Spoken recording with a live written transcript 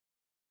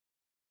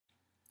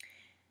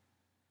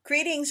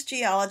Greetings,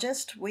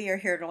 geologist. We are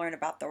here to learn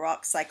about the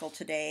rock cycle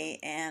today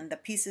and the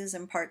pieces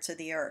and parts of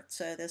the Earth.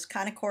 So this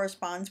kind of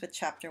corresponds with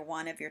chapter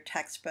 1 of your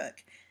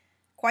textbook.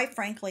 Quite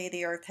frankly,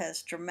 the Earth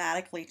has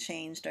dramatically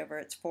changed over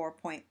its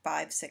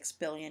 4.56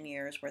 billion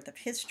years worth of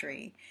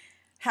history.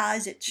 How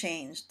has it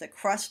changed? The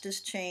crust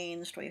has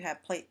changed. We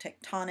have plate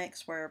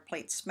tectonics where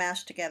plates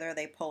smash together,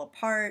 they pull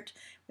apart.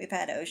 We've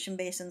had ocean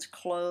basins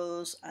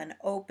close and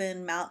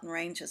open, mountain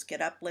ranges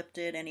get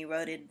uplifted and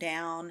eroded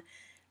down.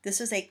 This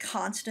is a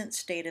constant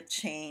state of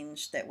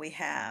change that we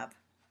have.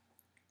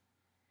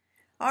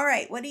 All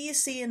right, what do you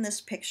see in this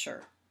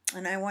picture?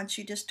 And I want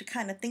you just to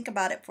kind of think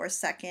about it for a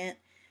second,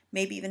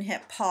 maybe even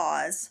hit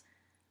pause,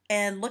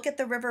 and look at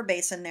the river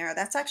basin there.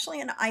 That's actually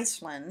in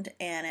Iceland,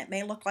 and it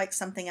may look like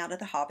something out of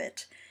The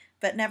Hobbit.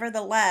 But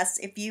nevertheless,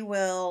 if you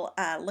will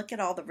look at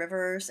all the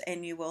rivers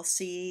and you will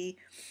see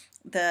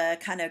the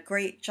kind of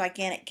great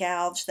gigantic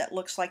gouge that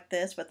looks like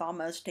this with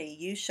almost a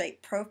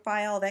U-shaped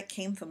profile, that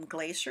came from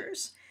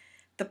glaciers.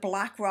 The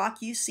black rock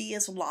you see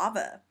is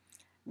lava.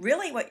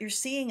 Really what you're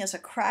seeing is a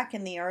crack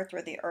in the earth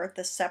where the earth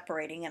is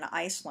separating in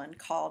Iceland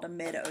called a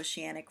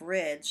mid-oceanic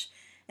ridge.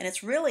 And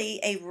it's really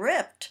a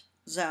ripped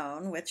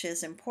zone, which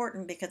is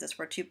important because it's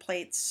where two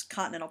plates,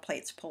 continental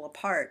plates, pull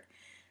apart.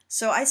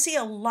 So I see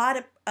a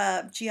lot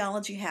of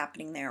geology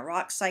happening there.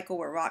 Rock cycle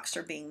where rocks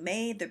are being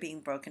made, they're being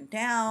broken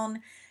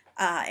down,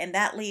 and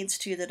that leads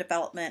to the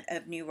development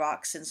of new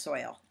rocks and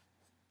soil.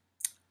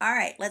 All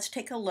right, let's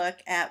take a look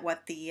at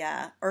what the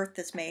Earth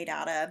is made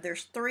out of.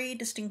 There's three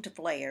distinctive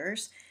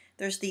layers.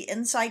 There's the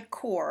inside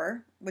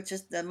core, which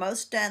is the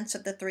most dense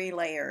of the three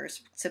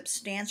layers,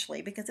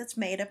 substantially, because it's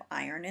made of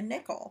iron and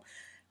nickel.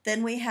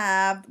 Then we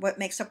have what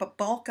makes up a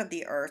bulk of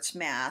the Earth's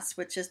mass,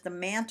 which is the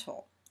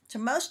mantle. To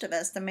most of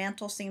us, the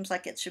mantle seems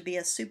like it should be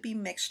a soupy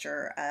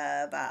mixture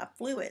of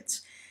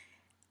fluids.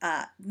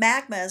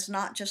 Magma is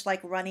not just like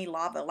runny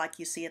lava like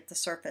you see at the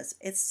surface.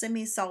 It's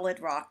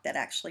semi-solid rock that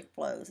actually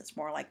flows. It's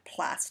more like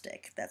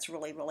plastic that's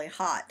really, really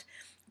hot.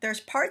 There's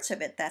parts of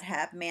it that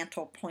have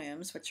mantle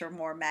plumes, which are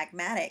more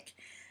magmatic,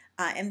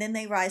 and then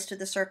they rise to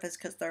the surface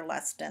because they're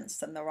less dense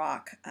than the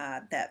rock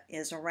that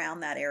is around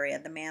that area,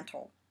 the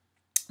mantle.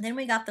 Then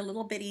we got the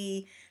little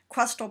bitty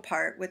crustal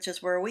part, which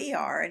is where we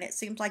are, and it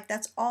seems like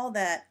that's all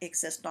that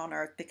exists on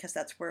Earth because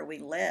that's where we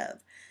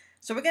live.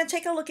 So we're going to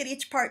take a look at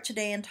each part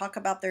today and talk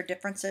about their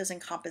differences in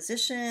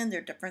composition,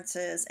 their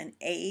differences in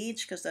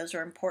age, because those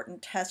are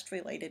important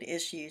test-related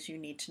issues you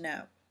need to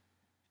know.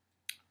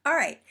 All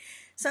right,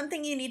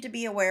 something you need to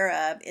be aware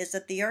of is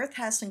that the Earth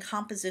has some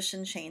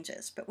composition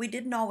changes, but we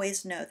didn't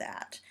always know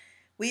that.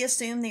 We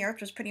assumed the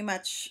Earth was pretty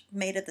much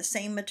made of the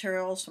same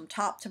materials from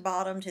top to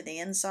bottom to the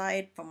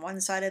inside, from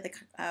one side of the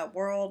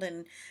world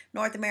in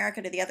North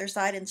America to the other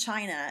side in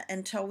China,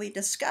 until we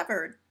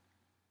discovered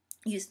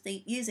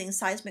using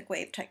seismic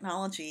wave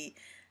technology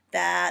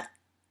that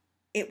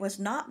it was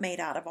not made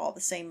out of all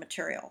the same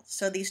material.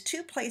 So these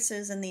two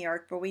places in the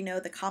Earth where we know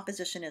the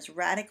composition is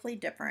radically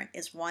different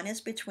is one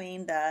is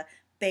between the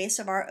base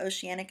of our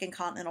oceanic and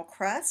continental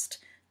crust,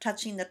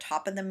 touching the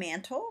top of the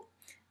mantle,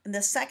 and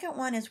the second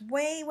one is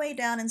way, way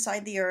down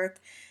inside the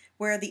Earth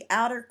where the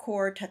outer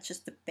core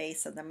touches the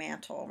base of the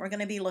mantle. We're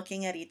going to be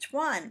looking at each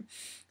one.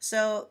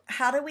 So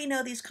how do we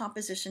know these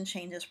composition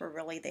changes were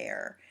really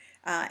there?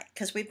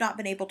 Because we've not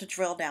been able to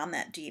drill down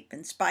that deep.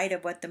 In spite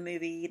of what the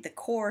movie The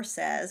Core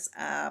says,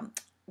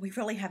 we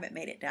really haven't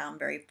made it down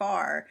very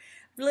far,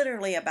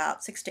 literally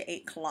about 6 to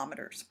 8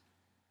 kilometers.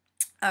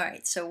 All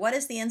right, so what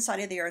is the inside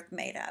of the Earth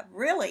made of?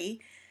 Really,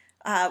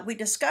 we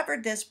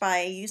discovered this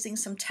by using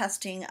some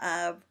testing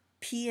of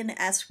P and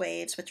S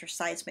waves, which are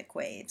seismic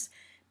waves.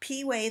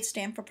 P waves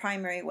stand for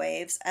primary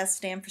waves, S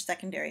stand for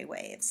secondary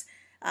waves.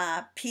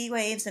 P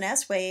waves and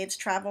S waves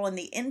travel in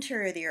the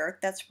interior of the Earth.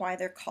 That's why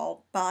they're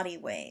called body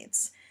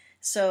waves.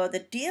 So the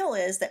deal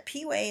is that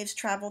P waves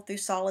travel through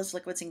solids,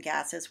 liquids, and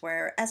gases,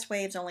 where S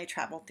waves only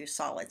travel through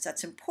solids.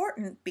 That's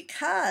important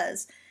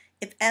because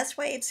if S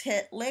waves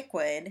hit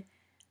liquid,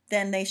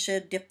 then they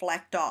should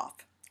deflect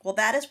off. Well,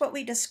 that is what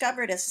we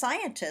discovered as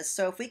scientists.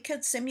 So if we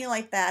could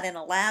simulate that in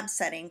a lab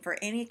setting for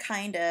any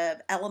kind of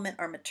element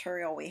or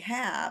material we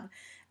have,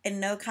 and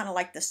know kind of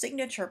like the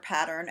signature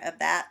pattern of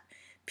that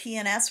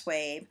PNS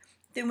wave,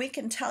 then we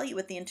can tell you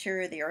what the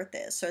interior of the Earth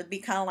is. So it'd be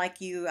kind of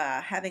like you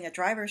having a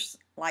driver's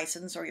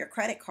license or your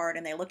credit card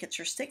and they look at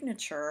your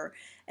signature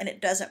and it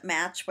doesn't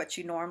match what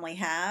you normally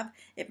have,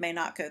 it may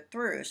not go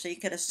through. So you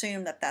could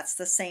assume that that's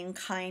the same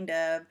kind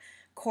of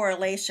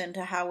correlation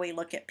to how we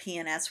look at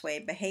PNS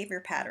wave behavior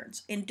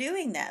patterns. In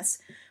doing this,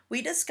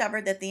 we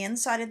discovered that the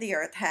inside of the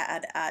Earth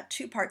had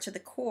two parts of the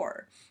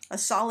core. A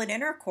solid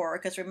inner core,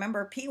 because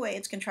remember P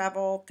waves can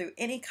travel through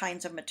any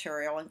kinds of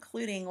material,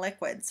 including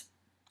liquids,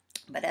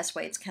 but S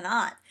waves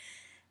cannot.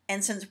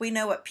 And since we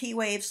know what P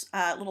waves'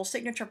 little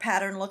signature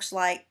pattern looks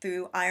like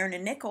through iron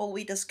and nickel,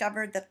 we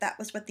discovered that that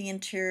was what the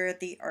interior of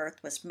the Earth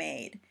was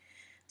made.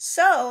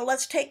 So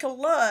let's take a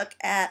look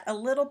at a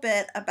little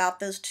bit about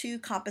those two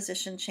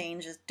composition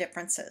changes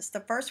differences. The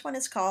first one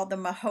is called the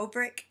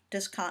Mohoric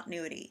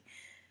discontinuity.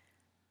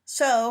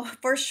 So,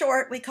 for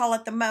short, we call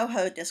it the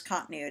MOHO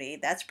discontinuity.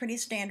 That's pretty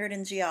standard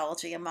in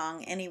geology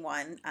among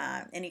anyone.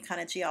 Any kind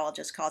of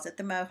geologist calls it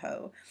the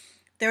MOHO.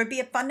 There would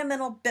be a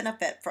fundamental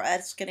benefit for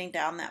us getting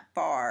down that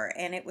far,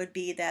 and it would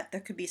be that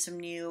there could be some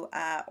new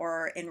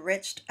or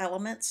enriched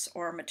elements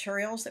or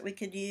materials that we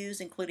could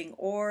use, including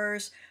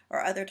ores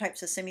or other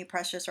types of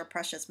semi-precious or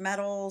precious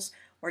metals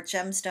or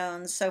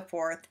gemstones, so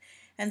forth.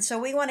 And so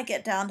we want to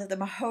get down to the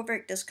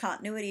Mohovic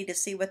discontinuity to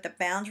see what the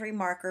boundary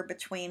marker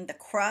between the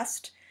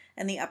crust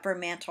and the upper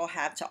mantle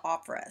have to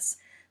offer us.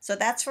 So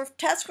that's for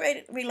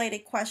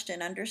test-related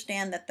question.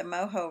 Understand that the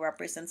MOHO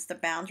represents the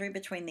boundary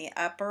between the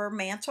upper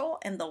mantle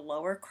and the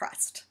lower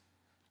crust.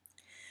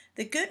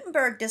 The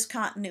Gutenberg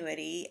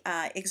discontinuity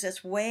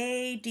exists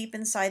way deep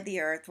inside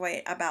the Earth,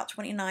 way about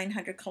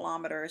 2,900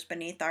 kilometers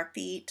beneath our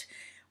feet,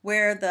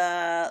 where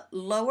the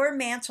lower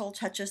mantle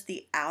touches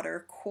the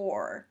outer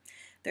core.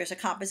 There's a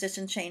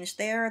composition change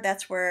there.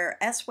 That's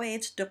where S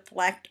waves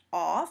deflect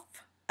off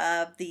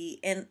of the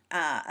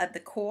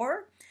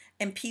core,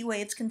 and P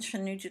waves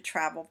continue to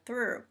travel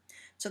through.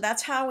 So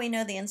that's how we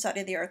know the inside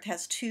of the Earth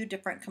has two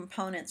different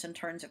components in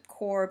terms of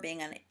core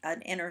being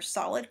an inner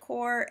solid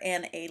core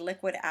and a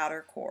liquid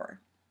outer core.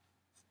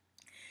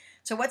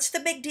 So what's the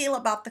big deal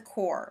about the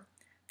core?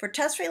 For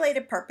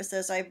test-related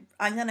purposes,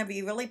 I'm going to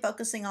be really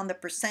focusing on the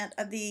percent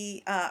of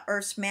the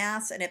Earth's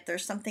mass, and if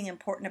there's something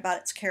important about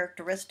its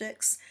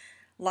characteristics,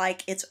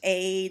 like its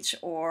age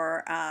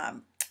or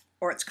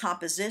its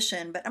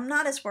composition, but I'm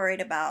not as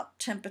worried about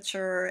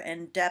temperature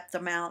and depth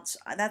amounts.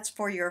 That's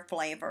for your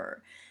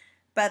flavor.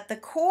 But the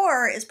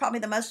core is probably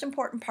the most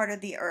important part of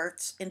the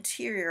Earth's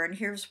interior, and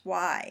here's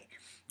why.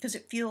 Because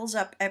it fuels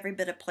up every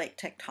bit of plate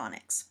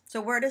tectonics. So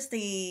where does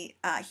the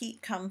heat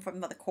come from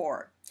the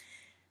core?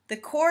 The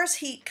core's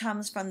heat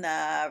comes from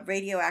the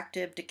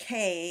radioactive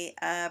decay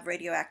of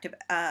radioactive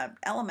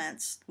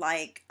elements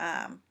like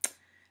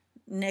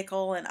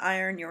nickel and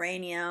iron,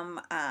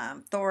 uranium,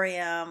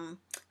 thorium,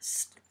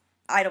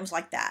 items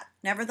like that.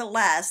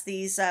 Nevertheless,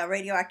 these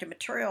radioactive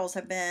materials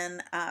have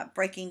been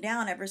breaking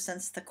down ever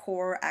since the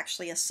core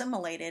actually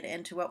assimilated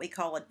into what we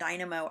call a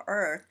dynamo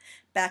Earth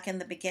back in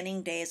the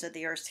beginning days of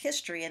the Earth's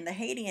history in the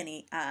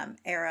Hadean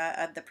era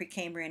of the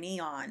Precambrian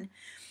eon.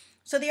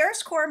 So the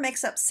Earth's core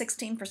makes up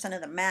 16%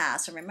 of the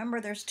mass, and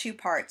remember there's two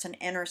parts, an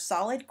inner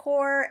solid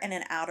core and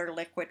an outer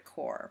liquid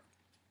core.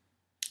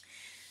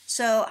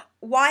 So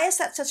why is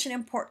that such an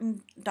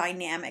important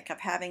dynamic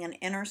of having an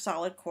inner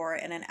solid core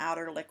and an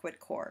outer liquid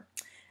core?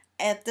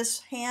 If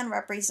this hand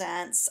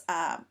represents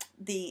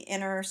the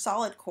inner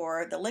solid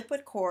core, the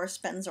liquid core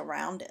spins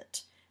around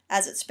it.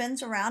 As it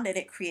spins around it,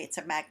 it creates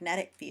a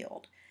magnetic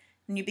field.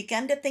 When you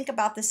begin to think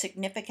about the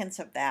significance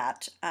of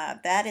that,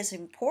 that is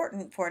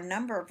important for a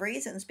number of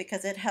reasons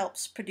because it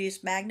helps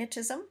produce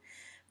magnetism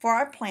for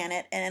our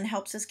planet and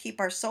helps us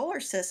keep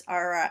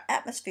our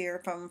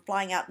atmosphere from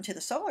flying out into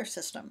the solar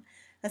system.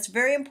 That's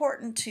very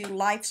important to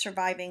life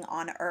surviving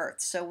on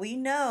Earth. So we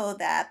know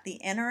that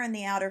the inner and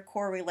the outer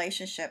core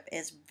relationship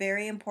is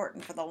very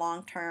important for the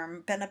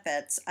long-term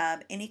benefits of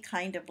any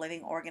kind of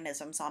living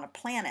organisms on a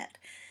planet.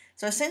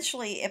 So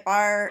essentially, if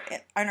our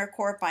inner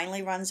core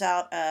finally runs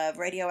out of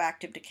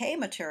radioactive decay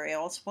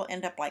materials, we'll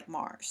end up like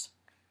Mars.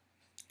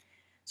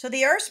 So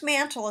the Earth's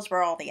mantle is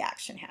where all the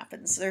action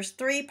happens. There's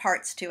three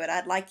parts to it.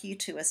 I'd like you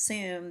to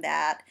assume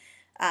that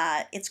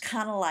it's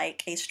kind of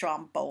like a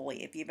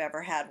stromboli, if you've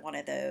ever had one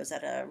of those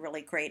at a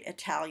really great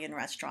Italian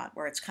restaurant,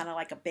 where it's kind of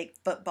like a big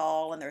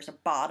football and there's a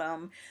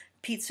bottom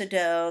pizza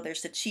dough,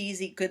 there's the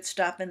cheesy good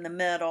stuff in the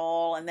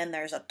middle, and then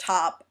there's a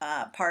top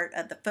part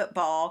of the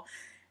football.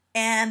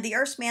 And the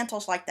Earth's mantle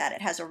is like that.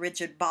 It has a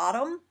rigid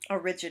bottom, a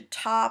rigid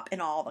top,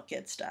 and all the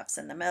good stuff's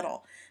in the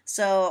middle.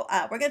 So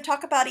we're going to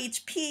talk about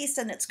each piece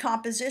and its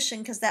composition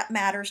because that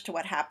matters to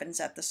what happens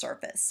at the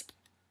surface.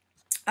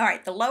 All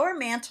right, the lower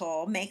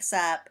mantle makes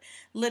up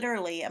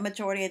literally a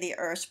majority of the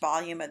Earth's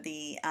volume of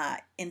the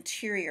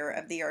interior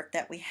of the Earth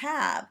that we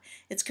have.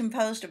 It's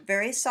composed of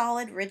very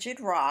solid, rigid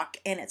rock,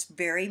 and it's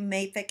very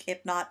mafic,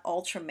 if not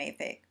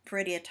ultramafic,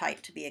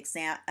 peridotite to be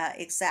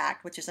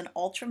exact, which is an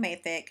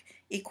ultramafic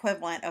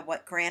equivalent of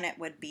what granite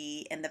would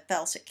be in the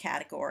felsic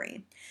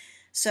category.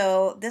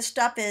 So this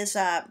stuff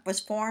was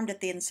formed at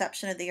the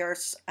inception of the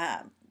Earth's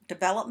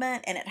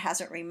development, and it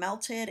hasn't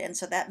remelted, and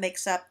so that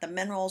makes up the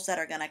minerals that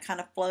are going to kind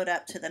of float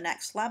up to the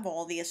next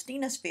level, the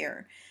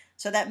asthenosphere.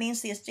 So that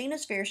means the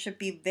asthenosphere should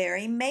be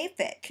very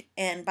mafic,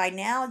 and by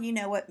now you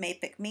know what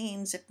mafic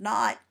means. If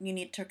not, you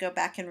need to go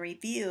back and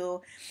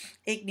review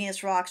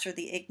igneous rocks or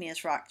the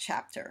igneous rock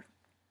chapter.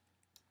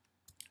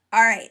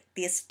 All right,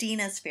 the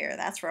asthenosphere,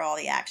 that's where all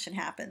the action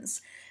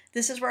happens.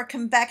 This is where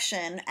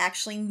convection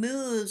actually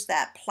moves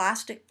that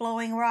plastic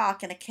flowing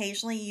rock, and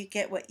occasionally you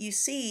get what you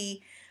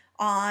see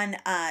on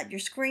your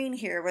screen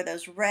here where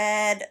those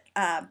red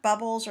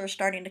bubbles are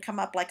starting to come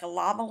up like a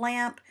lava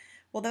lamp.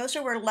 Well, those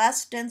are where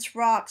less dense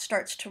rock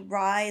starts to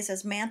rise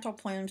as mantle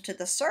plumes to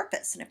the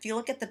surface. And if you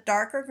look at the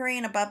darker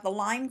green above the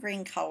lime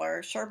green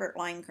color, sherbet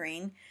lime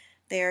green,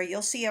 there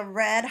you'll see a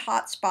red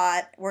hot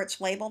spot where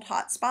it's labeled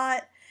hot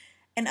spot.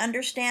 and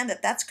understand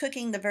that that's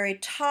cooking the very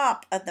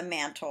top of the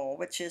mantle,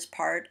 which is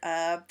part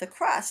of the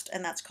crust,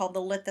 and that's called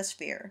the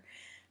lithosphere.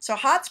 So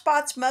hot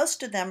spots,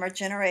 most of them are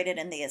generated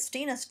in the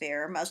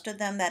asthenosphere. Most of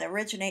them that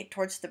originate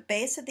towards the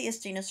base of the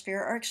asthenosphere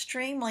are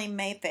extremely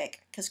mafic,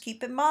 because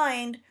keep in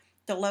mind,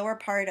 the lower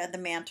part of the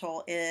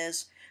mantle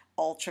is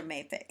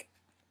ultramafic.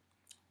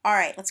 All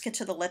right, let's get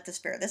to the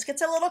lithosphere. This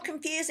gets a little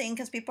confusing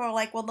because people are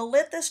like, well, the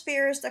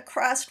lithosphere is the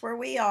crust where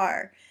we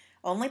are.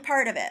 Only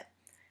part of it.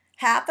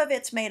 Half of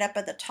it's made up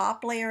of the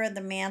top layer of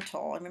the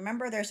mantle. And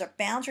remember, there's a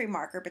boundary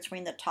marker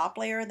between the top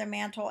layer of the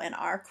mantle and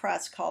our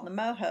crust called the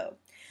MOHO.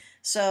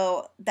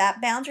 So that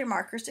boundary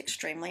marker is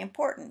extremely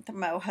important, the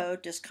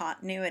MOHO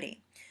discontinuity.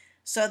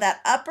 So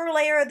that upper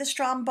layer of the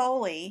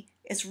stromboli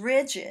is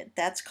rigid.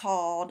 That's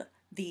called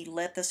the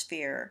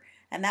lithosphere.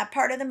 And that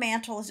part of the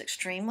mantle is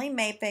extremely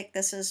mafic.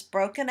 This is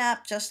broken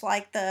up just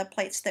like the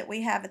plates that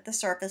we have at the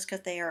surface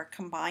because they are a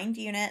combined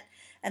unit.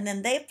 And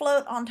then they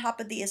float on top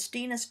of the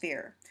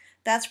asthenosphere.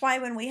 That's why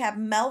when we have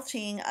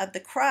melting of the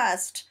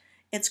crust,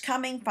 it's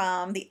coming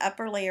from the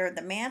upper layer of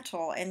the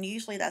mantle, and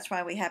usually that's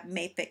why we have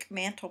mafic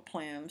mantle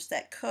plumes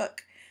that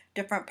cook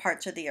different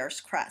parts of the Earth's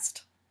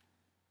crust.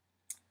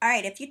 All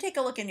right, if you take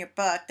a look in your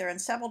book, they're in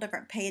several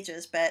different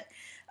pages, but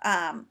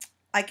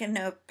I can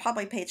know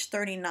probably page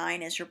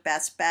 39 is your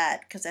best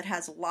bet because it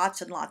has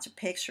lots and lots of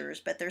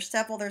pictures, but there's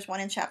several. There's one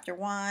in chapter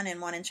 1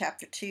 and one in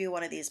chapter 2,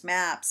 one of these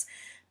maps.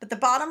 But the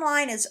bottom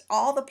line is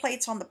all the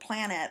plates on the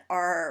planet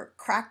are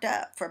cracked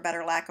up, for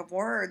better lack of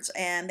words,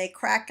 and they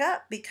crack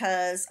up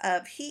because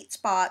of heat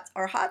spots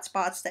or hot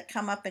spots that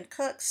come up and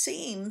cook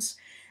seams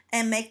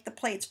and make the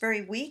plates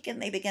very weak,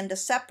 and they begin to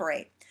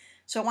separate.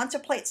 So once a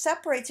plate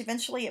separates,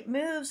 eventually it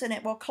moves and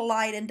it will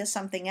collide into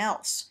something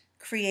else,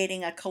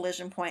 creating a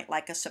collision point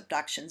like a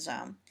subduction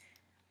zone.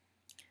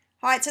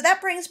 All right, so that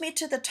brings me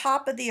to the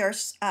top of the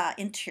Earth's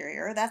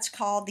interior. That's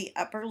called the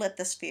upper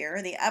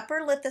lithosphere. The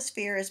upper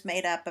lithosphere is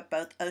made up of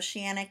both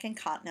oceanic and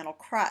continental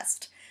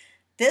crust.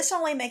 This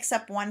only makes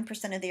up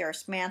 1% of the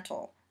Earth's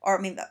mantle,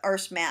 the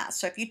Earth's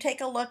mass. So if you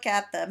take a look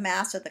at the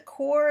mass of the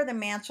core, the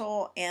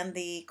mantle, and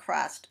the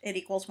crust, it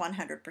equals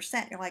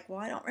 100%. You're like,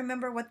 well, I don't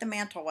remember what the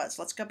mantle was.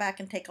 Let's go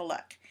back and take a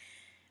look.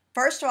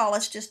 First of all,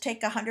 let's just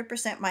take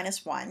 100%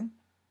 minus 1.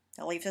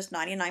 That leaves us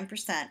 99%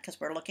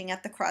 because we're looking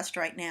at the crust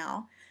right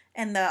now.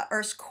 And the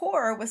Earth's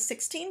core was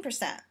 16%.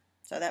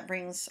 So that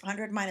brings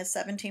 100 minus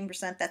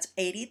 17%. That's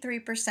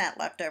 83%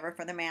 left over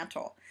for the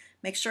mantle.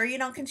 Make sure you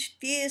don't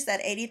confuse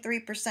that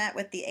 83%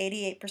 with the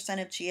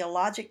 88% of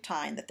geologic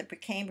time that the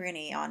Precambrian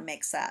eon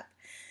makes up.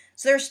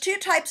 So there's two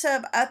types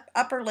of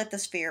upper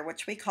lithosphere,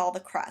 which we call the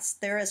crust.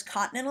 There is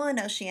continental and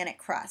oceanic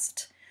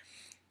crust.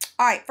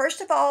 All right,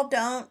 first of all,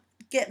 don't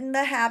get in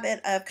the habit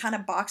of kind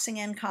of boxing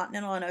in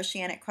continental and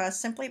oceanic crust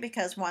simply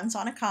because one's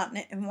on a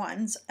continent and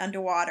one's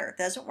underwater. It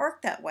doesn't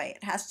work that way.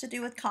 It has to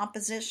do with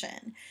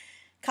composition.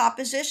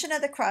 Composition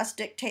of the crust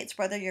dictates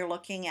whether you're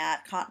looking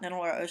at continental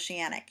or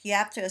oceanic. You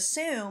have to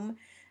assume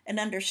and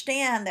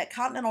understand that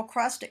continental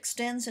crust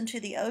extends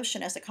into the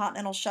ocean as a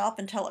continental shelf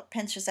until it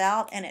pinches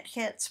out and it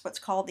hits what's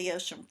called the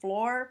ocean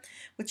floor,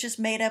 which is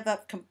made up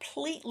of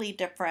completely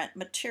different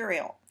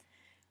material.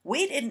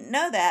 We didn't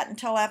know that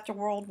until after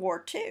World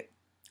War II.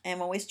 And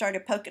when we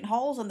started poking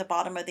holes in the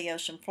bottom of the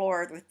ocean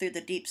floor through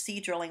the deep sea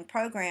drilling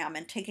program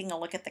and taking a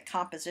look at the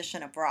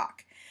composition of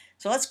rock.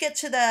 So let's get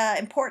to the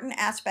important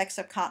aspects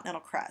of continental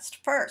crust.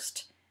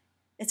 First,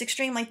 it's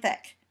extremely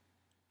thick.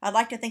 I'd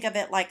like to think of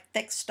it like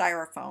thick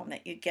styrofoam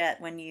that you get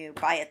when you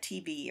buy a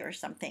TV or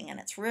something, and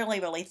it's really,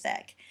 really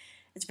thick.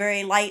 It's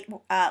very light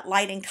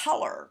in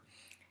color.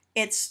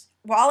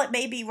 While it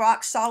may be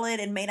rock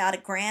solid and made out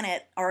of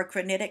granite or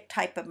granitic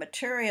type of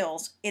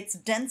materials, its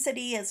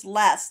density is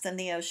less than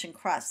the ocean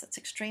crust. That's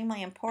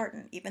extremely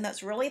important. Even though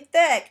it's really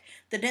thick,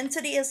 the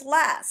density is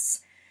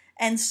less.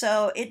 And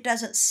so it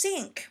doesn't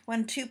sink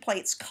when two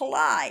plates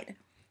collide.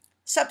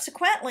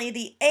 Subsequently,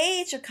 the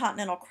age of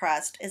continental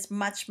crust is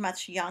much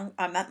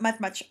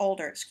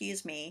older,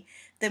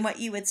 than what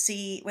you would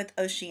see with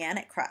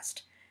oceanic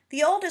crust.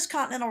 The oldest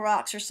continental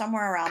rocks are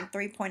somewhere around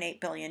 3.8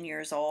 billion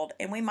years old,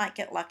 and we might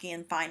get lucky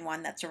and find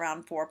one that's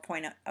around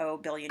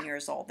 4.0 billion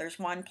years old. There's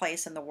one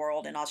place in the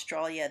world, in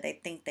Australia, they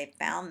think they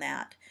found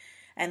that,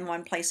 and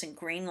one place in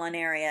Greenland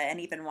area,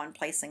 and even one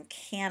place in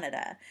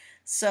Canada.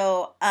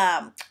 So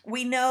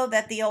we know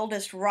that the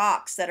oldest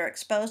rocks that are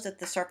exposed at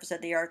the surface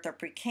of the Earth are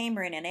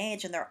Precambrian in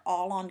age, and they're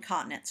all on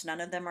continents. None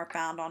of them are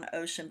found on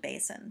ocean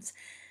basins.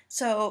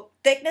 So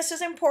thickness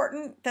is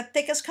important. The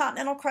thickest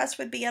continental crust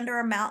would be under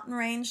a mountain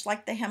range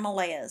like the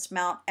Himalayas,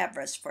 Mount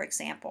Everest, for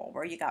example,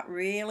 where you got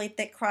really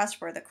thick crust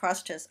where the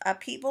crust is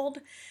upheavaled.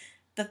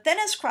 The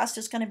thinnest crust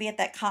is going to be at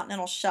that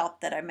continental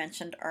shelf that I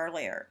mentioned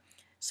earlier.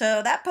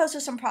 So that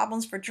poses some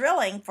problems for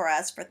drilling for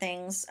us for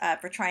things,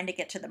 for trying to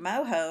get to the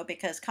MOHO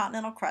because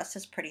continental crust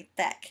is pretty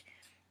thick.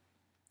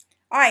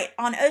 All right,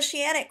 on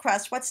oceanic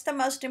crust, what's the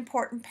most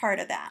important part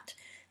of that?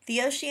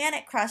 The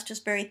oceanic crust is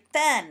very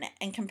thin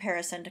in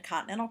comparison to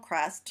continental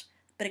crust,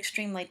 but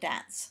extremely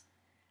dense.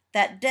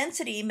 That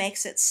density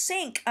makes it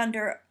sink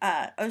under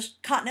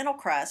continental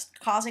crust,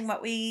 causing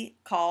what we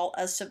call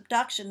a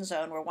subduction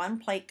zone where one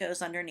plate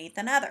goes underneath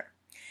another.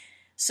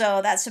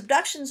 So that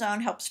subduction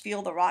zone helps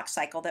fuel the rock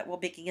cycle that we'll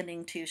be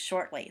getting to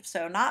shortly.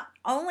 So not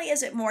only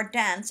is it more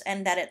dense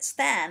and that it's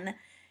thin,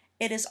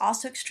 it is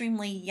also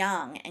extremely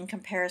young in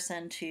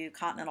comparison to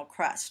continental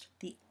crust.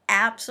 The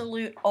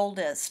absolute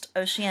oldest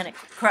oceanic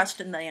crust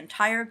in the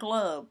entire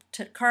globe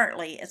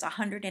currently is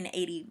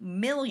 180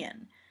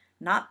 million,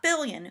 not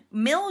billion,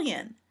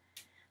 million.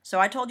 So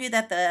I told you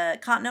that the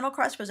continental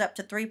crust was up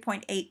to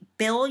 3.8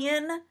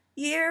 billion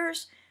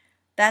years.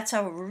 That's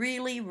a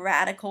really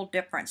radical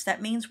difference.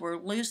 That means we're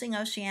losing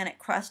oceanic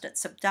crust at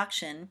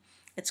subduction.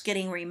 It's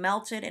getting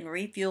remelted and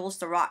refuels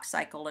the rock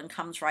cycle and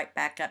comes right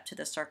back up to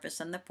the surface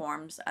in the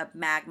forms of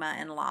magma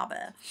and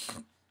lava.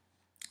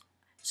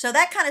 So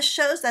that kind of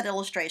shows that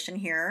illustration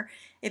here.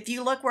 If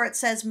you look where it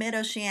says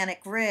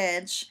mid-oceanic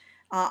ridge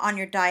on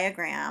your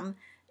diagram,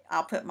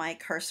 I'll put my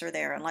cursor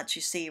there and let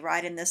you see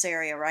right in this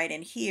area, right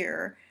in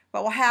here.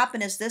 What will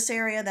happen is this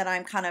area that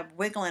I'm kind of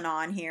wiggling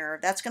on here,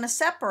 that's going to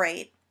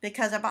separate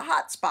because of a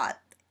hot spot.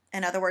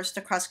 In other words,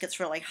 the crust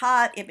gets really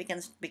hot, it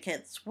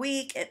becomes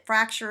weak, it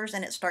fractures,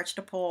 and it starts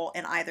to pull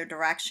in either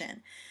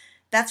direction.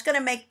 That's going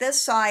to make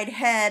this side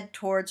head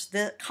towards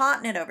the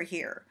continent over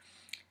here.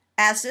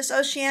 As this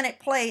oceanic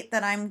plate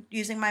that I'm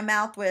using my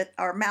mouse with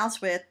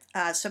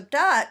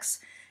subducts,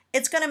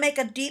 it's going to make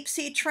a deep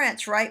sea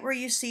trench right where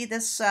you see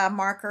this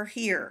marker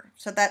here.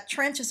 So that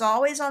trench is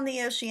always on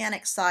the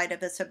oceanic side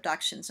of the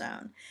subduction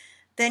zone.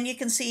 Then you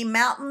can see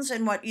mountains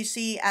and what you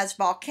see as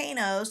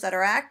volcanoes that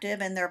are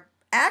active, and they're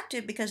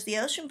active because the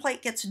ocean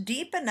plate gets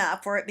deep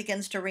enough where it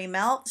begins to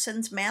remelt,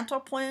 sends mantle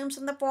plumes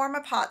in the form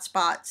of hot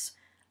spots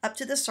up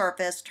to the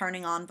surface,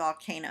 turning on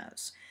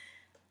volcanoes.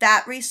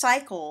 That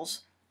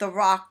recycles the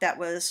rock that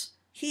was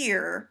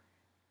here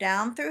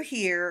down through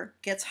here,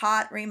 gets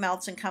hot,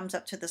 remelts, and comes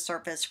up to the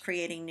surface,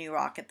 creating new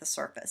rock at the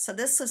surface. So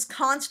this is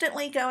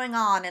constantly going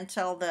on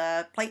until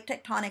the plate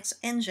tectonics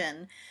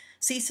engine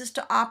ceases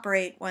to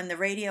operate when the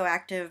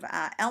radioactive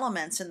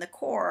elements in the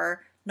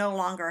core no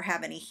longer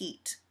have any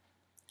heat.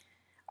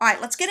 All right,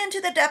 let's get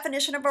into the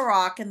definition of a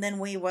rock, and then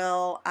we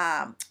will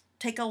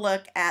take a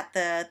look at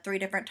the 3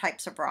 different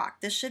types of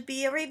rock. This should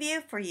be a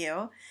review for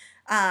you.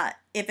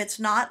 If it's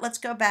not, let's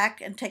go back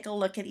and take a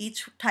look at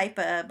each type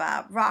of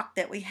rock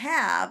that we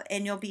have,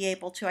 and you'll be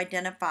able to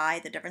identify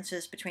the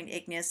differences between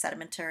igneous,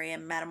 sedimentary,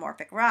 and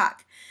metamorphic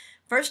rock.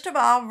 First of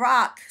all,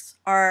 rocks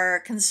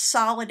are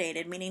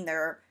consolidated, meaning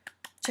they're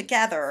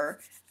together,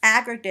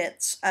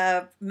 aggregates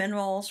of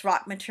minerals,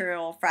 rock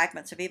material,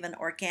 fragments of even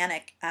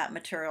organic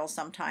materials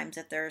sometimes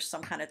if there's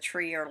some kind of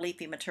tree or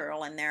leafy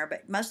material in there,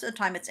 but most of the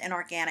time it's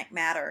inorganic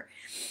matter.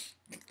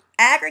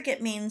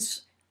 Aggregate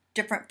means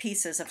different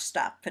pieces of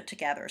stuff put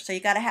together. So you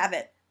got to have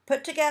it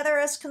put together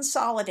as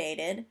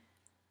consolidated,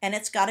 and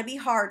it's got to be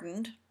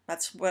hardened.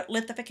 That's what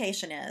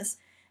lithification is.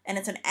 And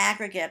it's an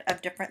aggregate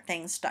of different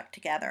things stuck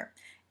together.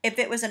 If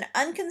it was an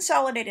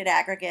unconsolidated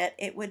aggregate,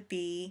 it would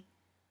be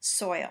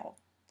soil.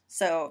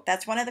 So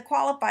that's one of the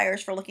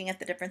qualifiers for looking at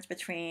the difference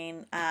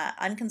between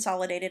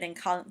unconsolidated and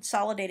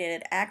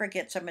consolidated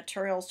aggregates of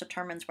materials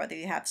determines whether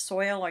you have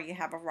soil or you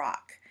have a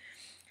rock.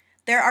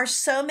 There are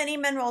so many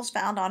minerals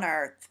found on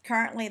Earth.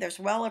 Currently, there's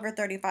well over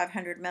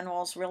 3,500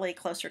 minerals, really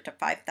closer to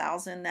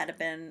 5,000 that have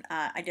been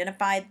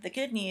identified. The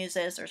good news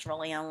is there's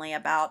really only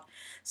about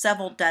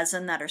several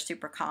dozen that are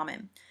super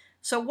common.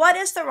 So what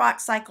is the rock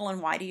cycle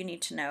and why do you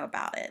need to know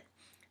about it?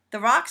 The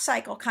rock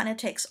cycle kind of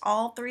takes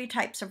all 3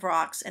 types of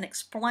rocks and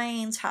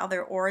explains how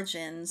their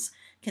origins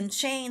can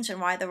change and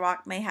why the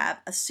rock may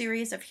have a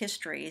series of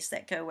histories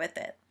that go with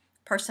it.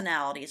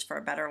 Personalities, for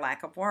a better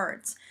lack of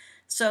words.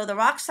 So the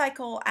rock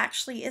cycle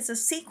actually is a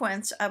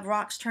sequence of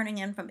rocks turning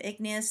in from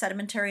igneous,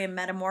 sedimentary, and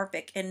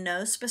metamorphic in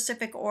no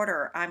specific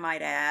order, I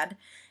might add,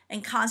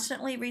 and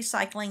constantly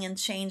recycling and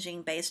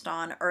changing based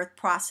on Earth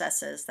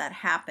processes that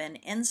happen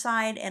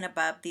inside and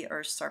above the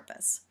Earth's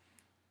surface.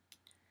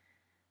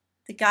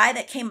 The guy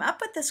that came up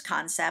with this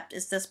concept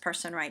is this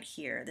person right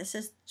here. This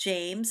is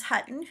James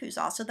Hutton, who's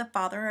also the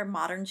father of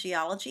modern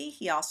geology.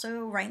 He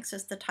also ranks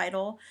as the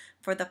title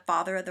for the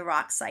father of the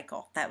rock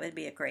cycle. That would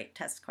be a great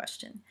test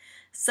question.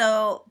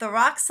 So the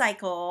rock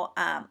cycle,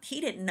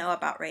 he didn't know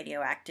about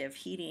radioactive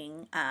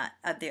heating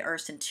of the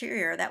Earth's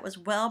interior. That was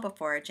well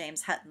before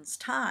James Hutton's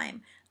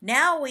time.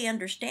 Now we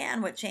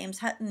understand what James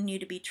Hutton knew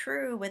to be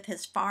true with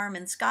his farm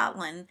in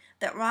Scotland,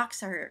 that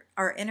rocks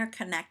are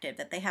interconnected,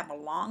 that they have a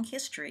long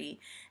history,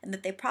 and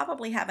that they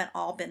probably haven't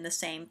all been the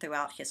same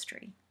throughout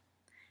history.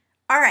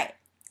 All right,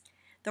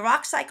 the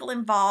rock cycle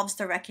involves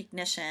the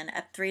recognition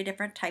of 3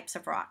 different types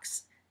of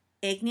rocks.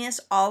 Igneous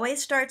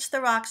always starts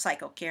the rock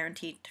cycle,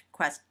 guaranteed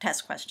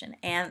test question.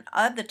 And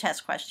of the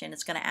test question,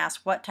 it's going to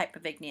ask what type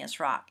of igneous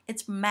rock.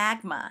 It's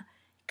magma.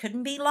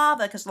 Couldn't be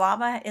lava because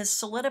lava is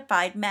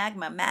solidified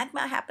magma.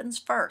 Magma happens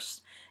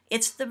first.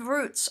 It's the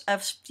roots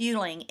of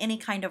fueling any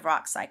kind of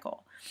rock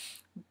cycle.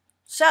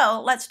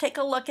 So let's take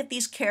a look at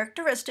these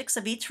characteristics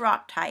of each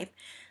rock type.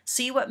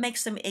 See what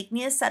makes them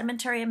igneous,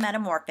 sedimentary, and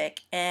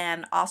metamorphic,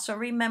 and also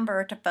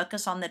remember to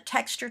focus on the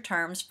texture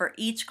terms for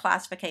each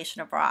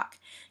classification of rock,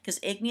 because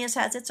igneous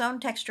has its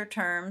own texture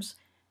terms,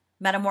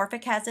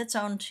 metamorphic has its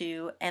own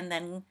two, and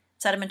then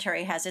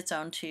sedimentary has its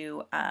own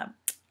two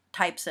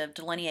types of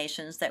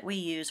delineations that we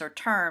use, or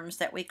terms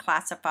that we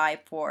classify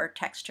for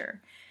texture.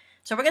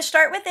 So we're going to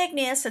start with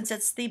igneous since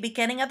it's the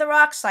beginning of the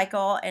rock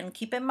cycle, and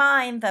keep in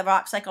mind the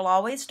rock cycle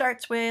always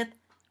starts with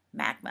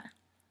magma.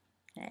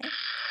 Okay.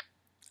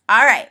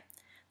 All right,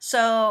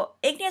 so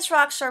igneous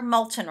rocks are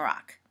molten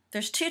rock.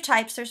 There's two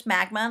types, there's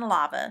magma and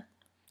lava.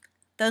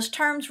 Those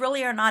terms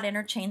really are not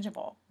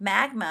interchangeable.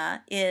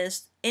 Magma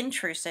is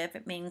intrusive,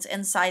 it means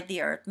inside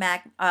the earth.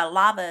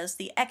 Lava is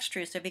the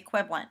extrusive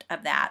equivalent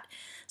of that.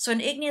 So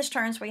in igneous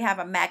terms, we have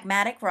a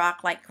magmatic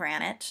rock like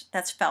granite,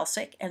 that's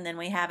felsic, and then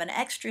we have an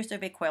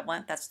extrusive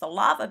equivalent, that's the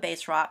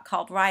lava-based rock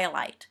called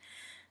rhyolite.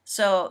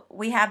 So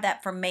we have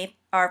that for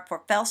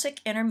felsic,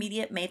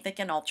 intermediate, mafic,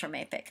 and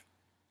ultramafic.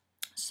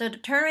 So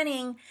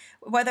determining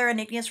whether an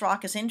igneous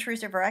rock is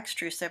intrusive or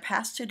extrusive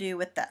has to do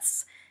with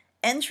this.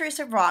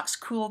 Intrusive rocks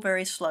cool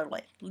very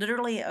slowly,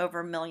 literally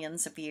over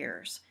millions of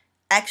years.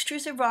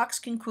 Extrusive rocks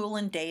can cool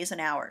in days and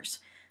hours.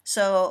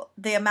 So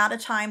the amount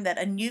of time that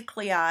a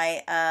nuclei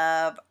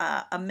of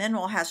a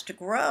mineral has to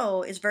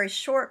grow is very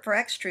short for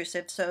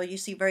extrusive, so you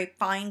see very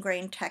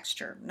fine-grained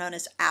texture, known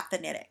as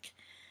aphanitic.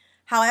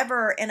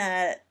 However, in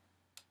a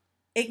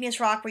igneous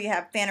rock where you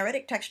have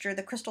phaneritic texture,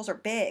 the crystals are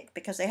big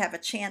because they have a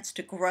chance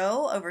to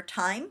grow over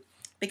time,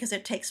 because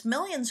it takes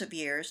millions of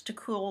years to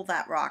cool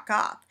that rock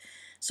off.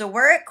 So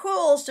where it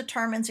cools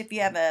determines if you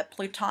have a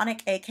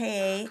plutonic,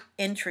 aka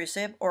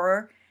intrusive,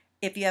 or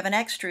if you have an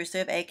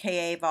extrusive,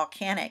 aka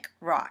volcanic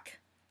rock.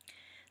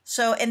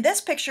 So in this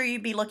picture,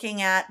 you'd be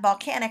looking at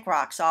volcanic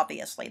rocks,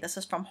 obviously. This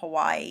is from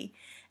Hawaii.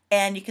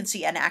 And you can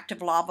see an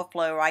active lava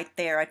flow right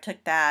there. I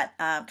took that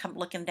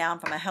looking down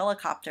from a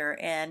helicopter,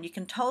 and you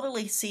can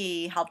totally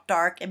see how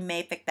dark and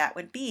mafic that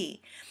would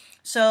be.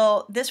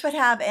 So this would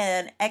have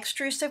an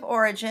extrusive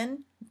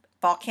origin.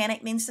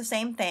 Volcanic means the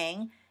same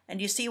thing. And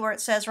you see where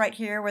it says right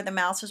here where the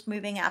mouse is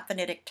moving,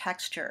 aphanitic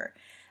texture.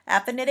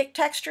 Aphanitic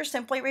texture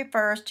simply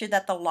refers to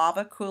that the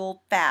lava cooled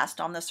fast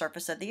on the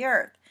surface of the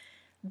earth.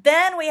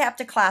 Then we have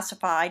to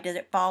classify, did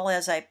it fall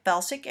as a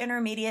felsic,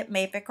 intermediate,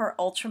 mafic, or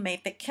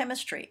ultramafic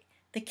chemistry?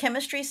 The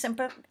chemistry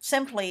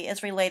simply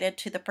is related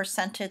to the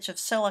percentage of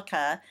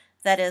silica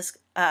that is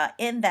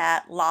in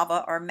that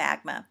lava or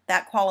magma.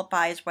 That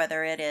qualifies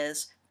whether it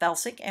is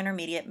felsic,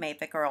 intermediate,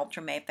 mafic, or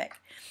ultramafic.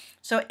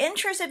 So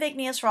intrusive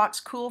igneous rocks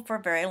cool for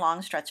a very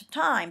long stretch of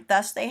time.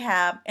 Thus they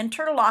have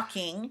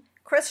interlocking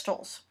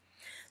crystals.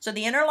 So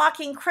the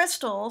interlocking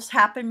crystals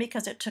happen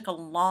because it took a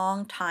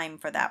long time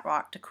for that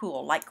rock to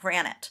cool, like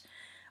granite,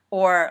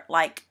 or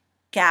like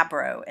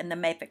gabbro in the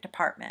mafic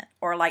department,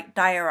 or like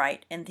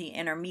diorite in the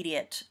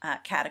intermediate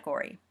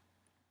category.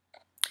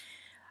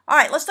 All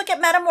right, let's look at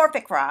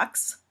metamorphic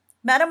rocks.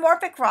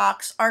 Metamorphic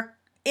rocks are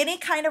any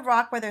kind of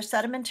rock, whether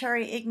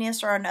sedimentary,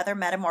 igneous, or another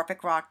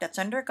metamorphic rock that's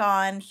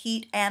undergone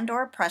heat and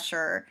or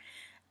pressure,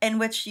 in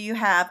which you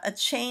have a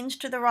change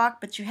to the rock,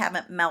 but you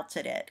haven't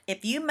melted it.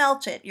 If you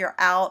melt it, you're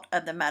out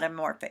of the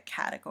metamorphic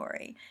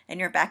category, and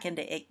you're back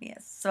into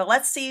igneous. So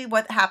let's see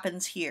what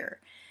happens here.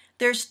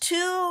 There's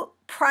two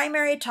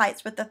primary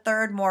types, with the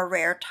third more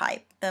rare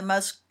type. The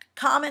most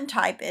common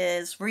type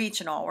is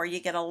regional, where you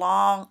get a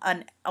long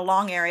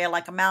area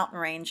like a mountain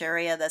range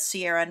area. The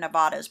Sierra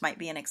Nevadas might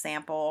be an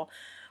example,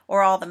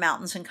 or all the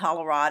mountains in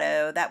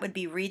Colorado. That would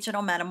be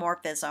regional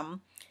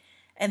metamorphism.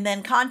 And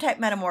then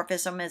contact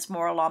metamorphism is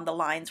more along the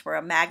lines where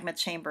a magma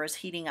chamber is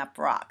heating up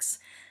rocks.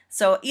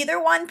 So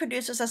either one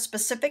produces a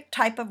specific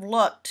type of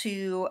look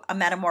to a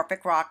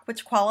metamorphic rock,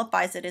 which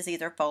qualifies it as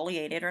either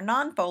foliated or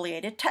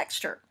non-foliated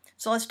texture.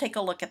 So let's take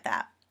a look at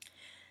that.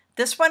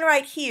 This one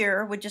right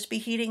here would just be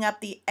heating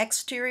up the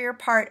exterior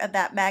part of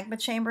that magma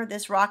chamber.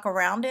 This rock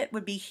around it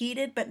would be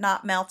heated but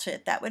not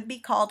melted. That would be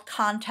called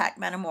contact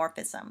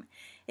metamorphism.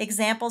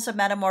 Examples of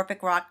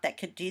metamorphic rock that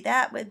could do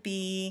that would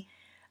be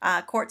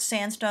quartz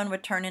sandstone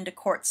would turn into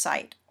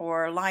quartzite,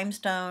 or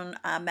limestone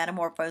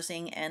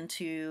metamorphosing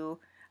into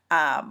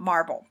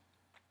marble.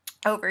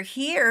 Over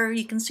here,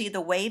 you can see the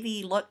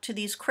wavy look to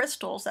these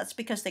crystals. That's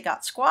because they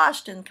got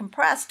squashed and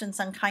compressed in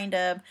some kind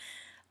of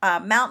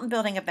mountain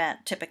building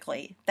event,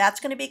 typically. That's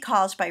going to be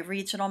caused by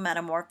regional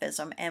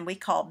metamorphism, and we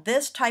call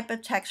this type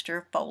of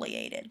texture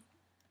foliated.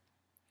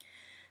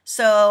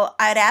 So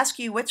I'd ask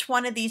you which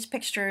one of these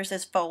pictures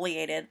is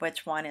foliated,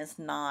 which one is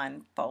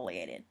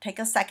non-foliated. Take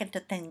a second to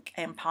think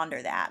and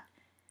ponder that.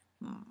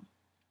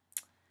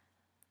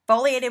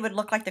 Foliated would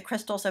look like the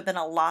crystals have been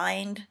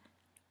aligned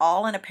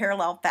all in a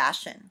parallel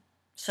fashion.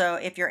 So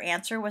if your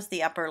answer was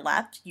the upper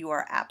left, you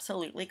are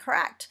absolutely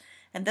correct.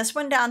 And this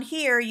one down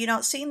here, you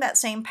don't see that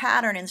same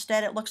pattern.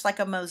 Instead, it looks like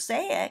a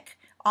mosaic,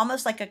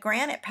 almost like a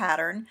granite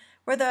pattern,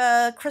 where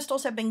the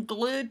crystals have been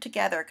glued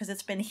together because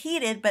it's been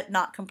heated but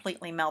not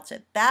completely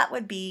melted. That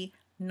would be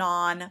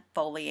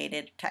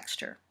non-foliated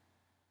texture.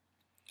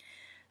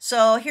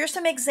 So here's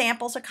some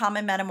examples of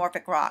common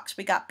metamorphic rocks.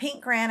 We got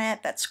pink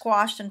granite that's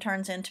squashed and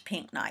turns into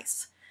pink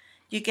gneiss.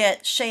 You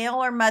get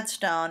shale or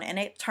mudstone and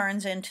it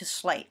turns into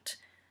slate.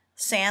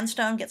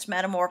 Sandstone gets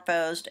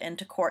metamorphosed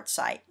into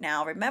quartzite.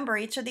 Now remember,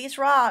 each of these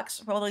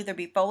rocks will either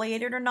be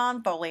foliated or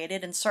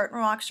non-foliated, and certain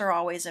rocks are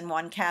always in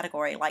one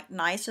category. Like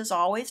gneiss is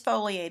always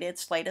foliated,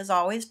 slate is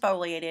always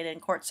foliated,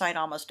 and quartzite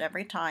almost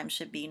every time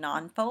should be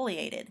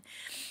non-foliated.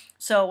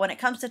 So when it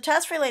comes to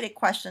test-related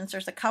questions,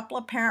 there's a couple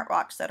of parent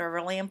rocks that are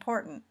really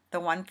important. The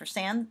one for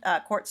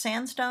quartz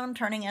sandstone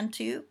turning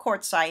into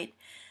quartzite,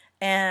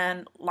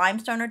 and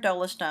limestone or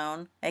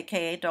dolostone,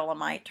 aka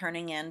dolomite,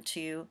 turning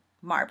into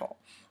marble.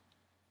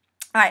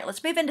 All right,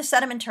 let's move into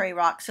sedimentary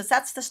rocks, because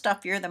that's the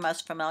stuff you're the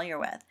most familiar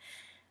with.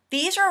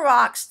 These are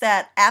rocks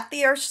that at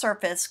the Earth's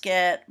surface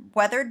get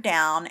weathered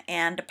down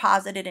and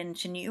deposited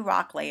into new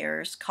rock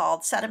layers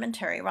called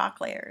sedimentary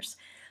rock layers.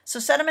 So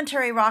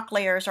sedimentary rock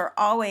layers are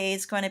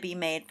always going to be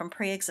made from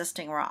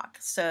pre-existing rock.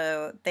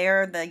 So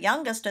they're the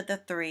youngest of the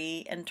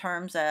three in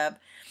terms of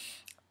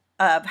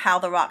how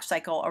the rock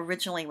cycle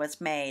originally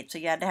was made. So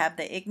you had to have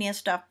the igneous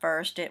stuff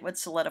first, it would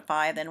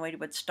solidify, then we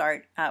would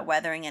start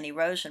weathering and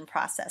erosion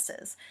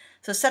processes.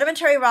 So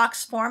sedimentary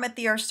rocks form at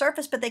the Earth's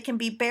surface, but they can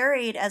be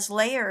buried as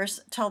layers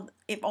till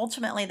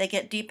ultimately they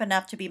get deep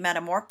enough to be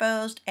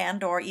metamorphosed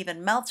and or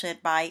even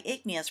melted by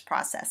igneous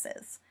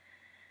processes.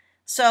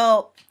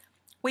 So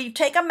we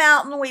take a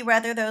mountain, we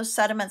weather those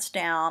sediments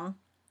down.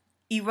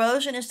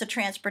 Erosion is the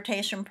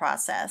transportation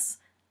process.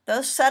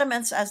 Those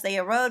sediments, as they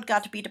erode,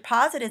 got to be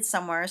deposited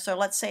somewhere. So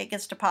let's say it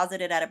gets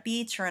deposited at a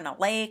beach or in a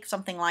lake,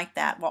 something like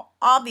that. Well,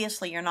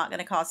 obviously, you're not going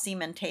to cause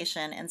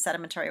cementation in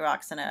sedimentary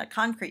rocks in a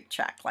concrete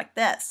check like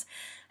this.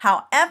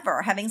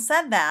 However, having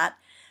said that,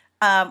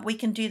 we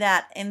can do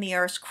that in the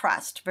Earth's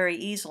crust very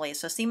easily.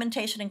 So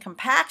cementation and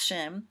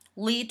compaction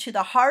lead to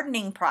the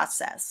hardening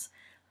process.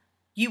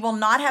 You will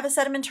not have a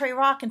sedimentary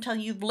rock until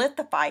you've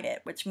lithified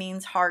it, which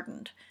means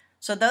hardened.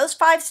 So those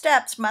 5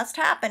 steps must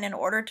happen in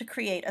order to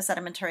create a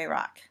sedimentary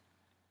rock.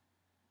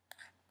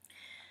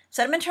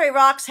 Sedimentary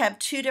rocks have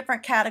 2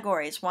 different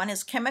categories. One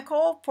is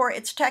chemical for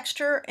its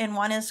texture, and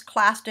one is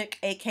clastic,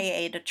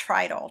 aka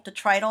detrital.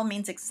 Detrital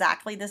means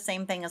exactly the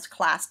same thing as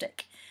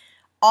clastic.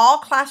 All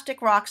clastic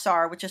rocks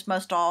are, which is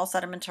most all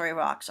sedimentary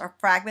rocks, are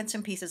fragments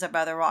and pieces of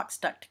other rocks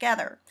stuck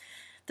together.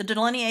 The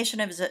delineation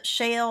of is it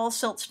shale,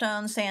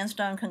 siltstone,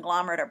 sandstone,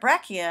 conglomerate, or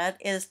breccia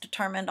is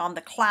determined on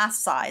the class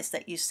size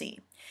that you see.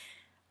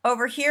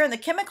 Over here in the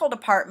chemical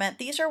department,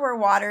 these are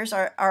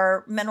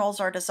where minerals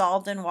are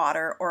dissolved in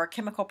water, or a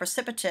chemical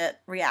precipitate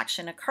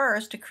reaction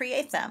occurs to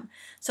create them.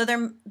 So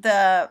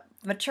the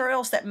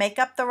materials that make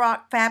up the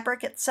rock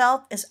fabric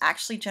itself is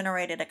actually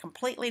generated a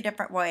completely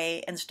different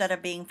way instead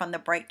of being from the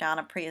breakdown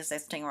of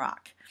pre-existing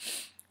rock.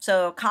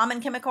 So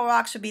common chemical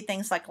rocks would be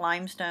things like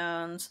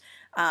limestones,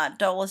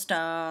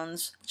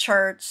 dolostones,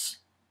 cherts,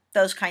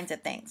 those kinds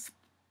of things.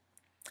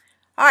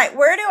 All right,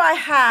 where do I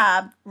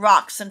have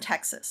rocks in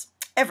Texas?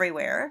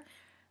 Everywhere,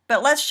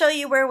 but let's show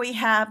you where we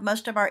have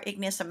most of our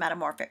igneous and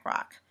metamorphic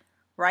rock.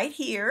 Right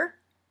here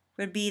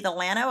would be the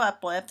Llano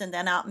Uplift, and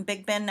then out in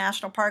Big Bend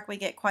National Park we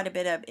get quite a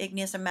bit of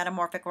igneous and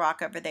metamorphic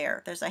rock over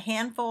there. There's a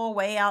handful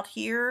way out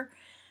here,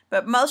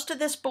 but most of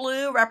this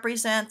blue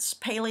represents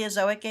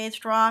Paleozoic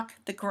aged rock.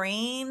 The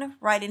green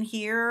right in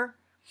here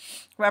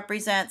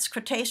represents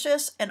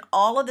Cretaceous, and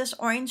all of this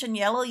orange and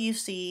yellow you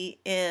see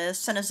is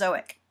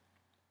Cenozoic.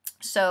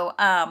 So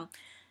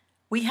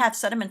we have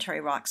sedimentary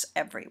rocks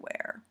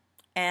everywhere.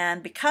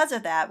 And because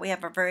of that, we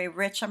have a very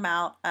rich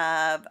amount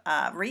of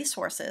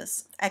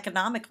resources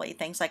economically,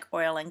 things like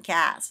oil and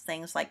gas,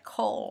 things like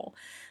coal,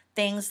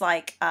 things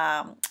like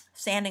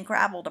sand and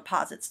gravel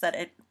deposits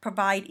that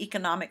provide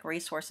economic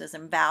resources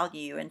and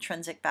value,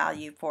 intrinsic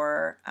value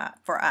for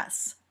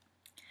us.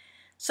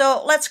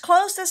 So let's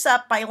close this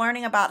up by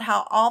learning about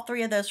how all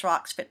 3 of those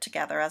rocks fit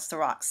together as the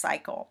rock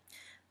cycle.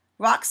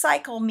 Rock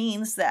cycle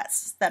means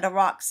this, that a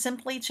rock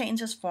simply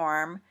changes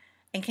form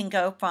and can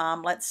go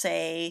from, let's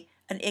say,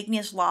 an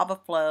igneous lava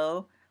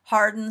flow,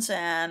 hardens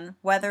and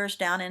weathers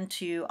down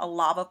into a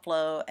lava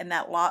flow, and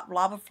that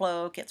lava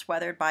flow gets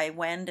weathered by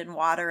wind and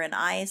water and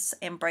ice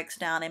and breaks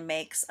down and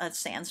makes a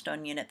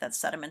sandstone unit that's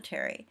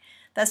sedimentary.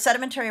 That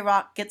sedimentary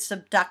rock gets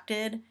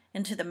subducted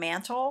into the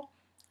mantle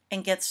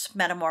and gets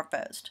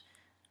metamorphosed.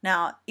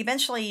 Now,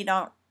 eventually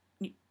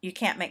you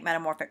can't make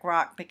metamorphic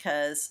rock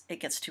because it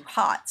gets too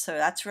hot. So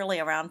that's really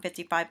around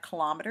 55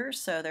 kilometers.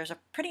 So there's a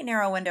pretty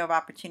narrow window of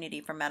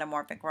opportunity for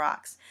metamorphic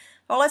rocks.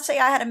 Well, let's say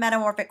I had a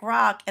metamorphic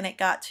rock and it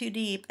got too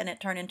deep and it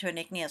turned into an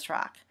igneous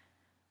rock.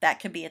 That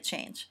could be a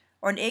change.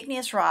 Or an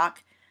igneous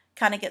rock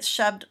kind of gets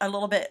shoved a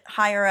little bit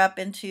higher up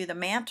into the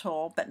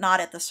mantle, but not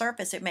at the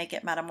surface. It may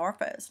get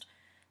metamorphosed.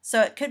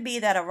 So it could be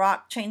that a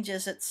rock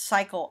changes its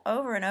cycle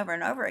over and over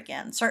and over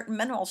again. Certain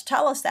minerals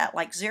tell us that,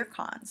 like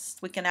zircons.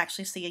 We can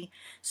actually see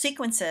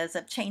sequences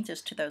of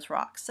changes to those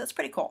rocks. That's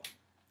pretty cool.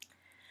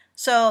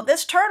 So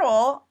this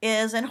turtle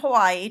is in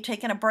Hawaii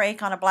taking a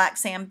break on a black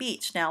sand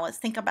beach. Now let's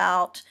think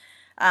about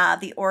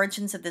the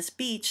origins of this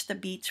beach. The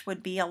beach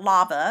would be a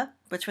lava,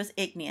 which was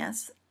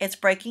igneous, it's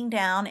breaking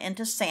down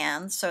into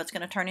sand, so it's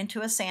going to turn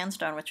into a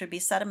sandstone, which would be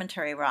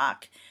sedimentary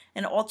rock.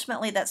 And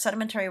ultimately, that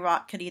sedimentary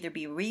rock could either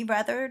be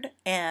re-weathered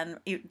and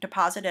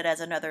deposited as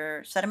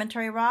another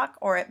sedimentary rock,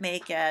 or it may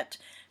get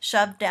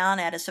shoved down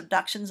at a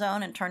subduction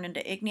zone and turned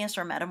into igneous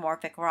or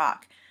metamorphic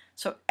rock.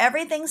 So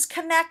everything's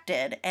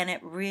connected, and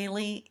it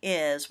really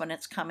is when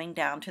it's coming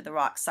down to the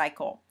rock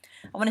cycle.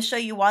 I want to show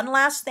you one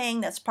last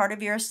thing that's part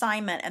of your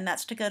assignment, and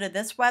that's to go to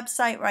this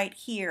website right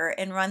here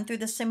and run through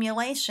the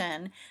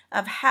simulation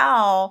of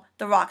how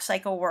the rock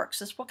cycle works.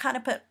 This will kind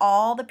of put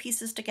all the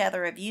pieces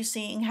together of you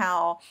seeing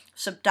how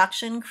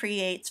subduction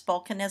creates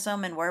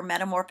volcanism and where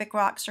metamorphic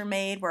rocks are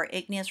made, where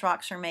igneous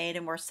rocks are made,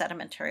 and where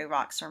sedimentary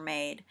rocks are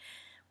made.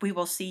 We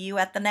will see you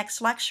at the next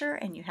lecture,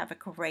 and you have a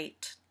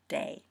great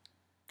day.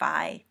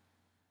 Bye.